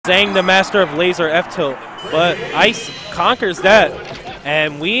Zhang, the master of laser F-tilt, but Ice conquers that.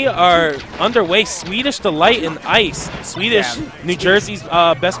 And we are underway. Swedish Delight in Ice. Swedish, yeah. New Jersey's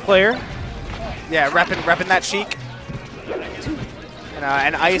best player. Yeah, repping that Sheik.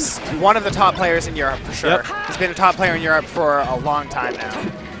 And Ice, one of the top players in Europe for sure. Yep. He's been a top player in Europe for a long time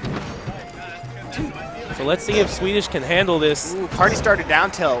now. So let's see if Swedish can handle this. Ooh, party started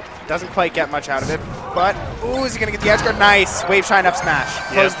down tilt. Doesn't quite get much out of it. But, ooh, is he going to get the edge guard? Nice. Wave shine up smash.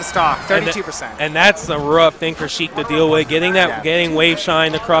 Close the stock. 32%. And that's a rough thing for Sheik to deal with. Getting wave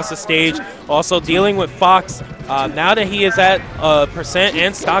shine across the stage. Also dealing with Fox. Now that he is at percent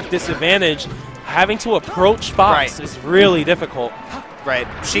and stock disadvantage, having to approach Fox is really difficult. Right.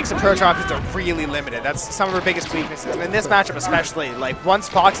 Sheik's approach options are really limited. That's some of her biggest weaknesses. And in this matchup especially, like once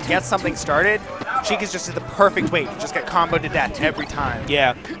Fox gets something started, Sheik is just at the perfect weight. You just get comboed to death every time.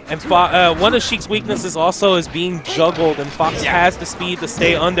 Yeah. And one of Sheik's weaknesses also is being juggled, and Fox has the speed to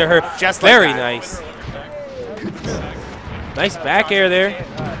stay under her. Just like Very nice. Nice back air there.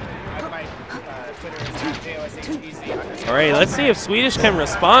 All right, let's see if Swedish can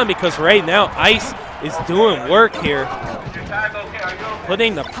respond, because right now Ice is doing work here.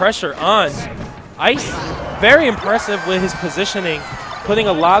 Putting the pressure on. Ice, very impressive with his positioning, putting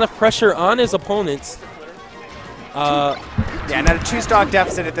a lot of pressure on his opponents. Yeah, and at a 2-stock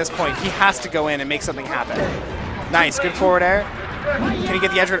deficit at this point, he has to go in and make something happen. Nice, good forward air. Can he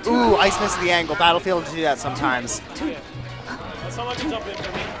get the edge guard? Ooh, Ice misses the angle. Battlefield to do that sometimes.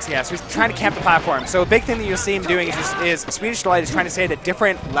 So yeah, so he's trying to camp the platform. So a big thing that you'll see him doing is Swedish Delight is trying to stay at a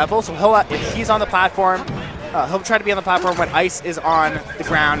different level. So if he's on the platform, he'll try to be on the platform when Ice is on the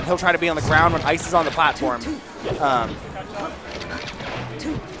ground. He'll try to be on the ground when Ice is on the platform.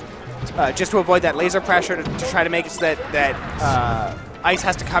 Just to avoid that laser pressure to try to make it so that Ice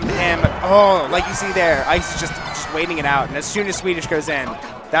has to come to him. But, oh, like you see there, Ice is just waiting it out. And as soon as Swedish goes in,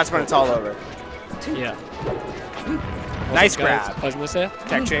 that's when it's all over. Yeah. Nice grab.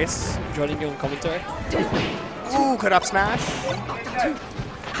 Tech chase. Joining you on commentary. Ooh, good up smash.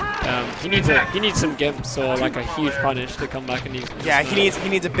 He needs some gimps or like a huge punish to come back and use. Yeah, he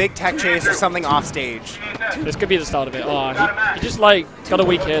needs a big tech chase or something off stage. This could be the start of it. Oh, he just like got a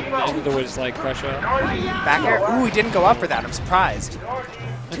weak hit and there was like pressure. Back air. Ooh, he didn't go up for that. I'm surprised.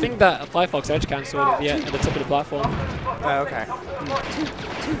 I think that Firefox edge cancelled at the tip of the platform. Oh, okay.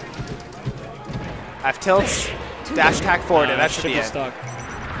 I've tilts. Dash attack forward, and that should be it. Stuck.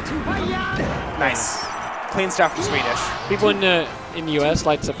 Nice. Clean stuff from Swedish. People in the US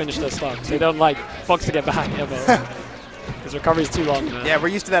like to finish their stock. They don't like Fox to get back ever. His recovery is too long, man. Yeah, we're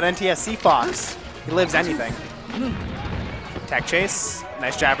used to that NTSC Fox. He lives anything. Tech chase.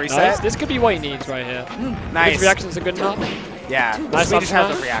 Nice jab reset. Nice. This could be what he needs right here. Nice. His reactions are good enough. Yeah. Nice Swedish has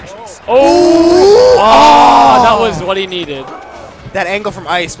those reactions. Oh! That was what he needed. That angle from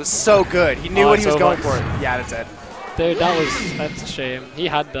Ice was so good. He knew what he was going for. Yeah, that's it. Dude, that's a shame. He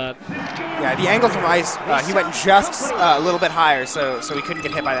had that. Yeah, the angle from Ice, he went just a little bit higher, so he couldn't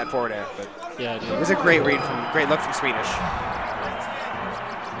get hit by that forward air. But yeah, it was a great look from Swedish.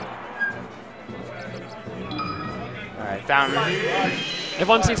 All right, Fountain.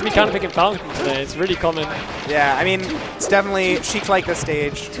 Everyone seems to be kind of picking Fountain today. It's really common. Yeah, I mean, it's definitely Sheik's like this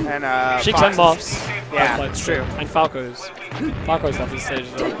stage, and Sheik's and Moffs. Yeah, it's true. And Falco's. Falco's love this stage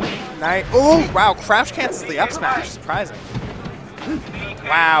as well. Nice. Oh, wow, crouch cancels the up smash. Surprising.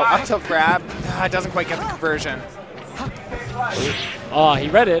 Wow, up tilt grab. Doesn't quite get the conversion. Oh, he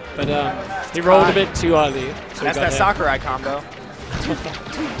read it, but he rolled a bit too early. So that's that Sakurai combo.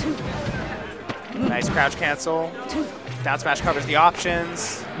 Nice crouch cancel. Down smash covers the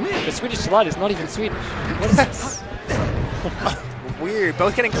options. The Swedish Delight is not even Swedish. What is this? Weird.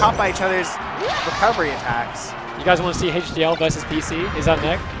 Both getting caught by each other's recovery attacks. You guys want to see HDL versus PC? Is that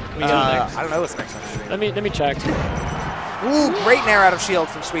next? Can we get it next? I don't know what's next on the stream. Let me check. Ooh, great nair out of shield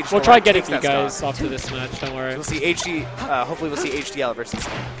from Swedish. We'll try to get it for you guys after this match. Don't worry. We'll see HD. Hopefully, we'll see HDL versus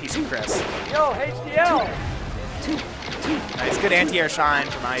PC Chris. Yo, HDL. Nice, good anti-air shine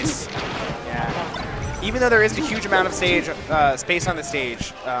from Ice. Yeah. Even though there isn't a huge amount of space on the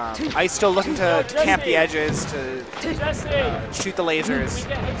stage, Ice still looking to camp the edges, to shoot the lasers.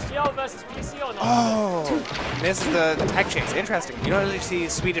 Oh, misses the tech chase. Interesting. You don't really see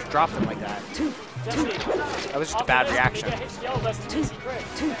Swedish drop them like that. That was just a bad reaction.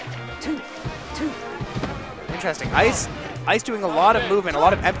 Interesting. Ice doing a lot of movement, a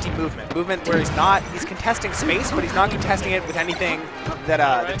lot of empty movement. Movement where he's contesting space, but he's not contesting it with anything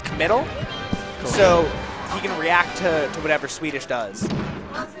that's committal. So he can react to whatever Swedish does.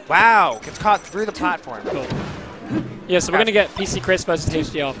 Wow, gets caught through the platform. Cool. Yeah, so we're going to get PC Chris versus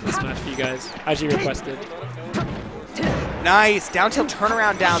HDL for this match for you guys, as you requested. Nice. Down tilt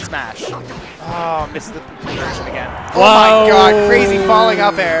turnaround down smash. Oh, misses the conversion again. Wow. Oh my god, crazy falling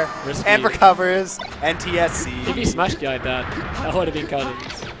up air. Risky. And recovers. If NTSC. he smashed the that, that would have been counted.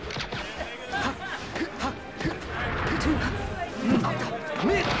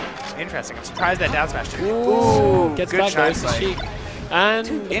 Interesting. I'm surprised that down smash too. Ooh, gets good back shine goes to spike. Sheik. And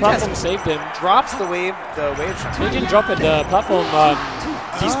the platform saved him. Drops the wave shot. He didn't drop it, the platform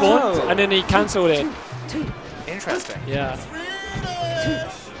despawned, and then he cancelled it. Interesting. Yeah.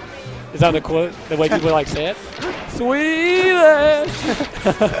 Is that the quote? The way people like say it? Swedish!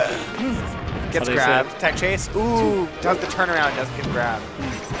 Gets they grabbed. said. Tech chase. Ooh, does the turnaround, doesn't get grabbed.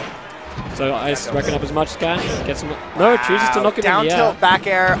 So Ice racking up as much as can. Gets some. No, chooses to knock it down in the air. tilt, back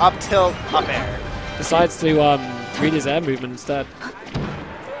air, up tilt, up air. Decides to read his air movement instead.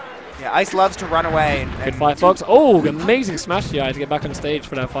 Yeah, Ice loves to run away. Good Firefox. Oh, amazing smash DI to get back on stage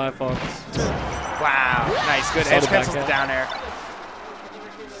for that Firefox. Wow, nice, good. Solid Edge cancels back the down air.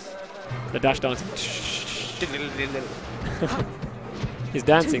 The dash dancing. He's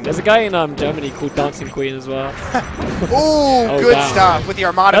dancing. There's a guy in Germany called Dancing Queen as well. Ooh, good down. stuff with the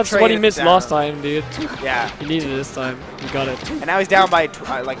Armada That's trade. what he missed down. last time, dude. Yeah, He needed it this time. He got it. and now he's down by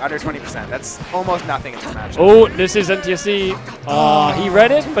like under 20%. That's almost nothing in this match. Oh, this is NTSC. He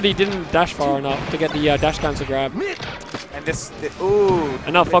read it, but he didn't dash far enough to get the dash cancel grab. And ooh.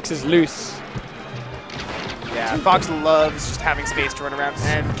 And now Fox is loose. Yeah, Fox loves just having space to run around.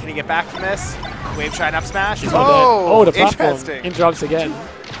 And can he get back from this? Wave shine up smash. He's not dead. Oh, the platform. Interesting. Interrupts again.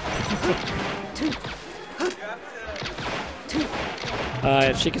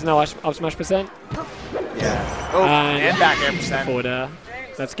 Sheik is now up smash percent. Yeah. Oh, and back air percent. Forward air.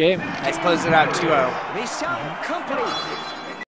 That's game. Nice, closes it out 2-0. Mission complete.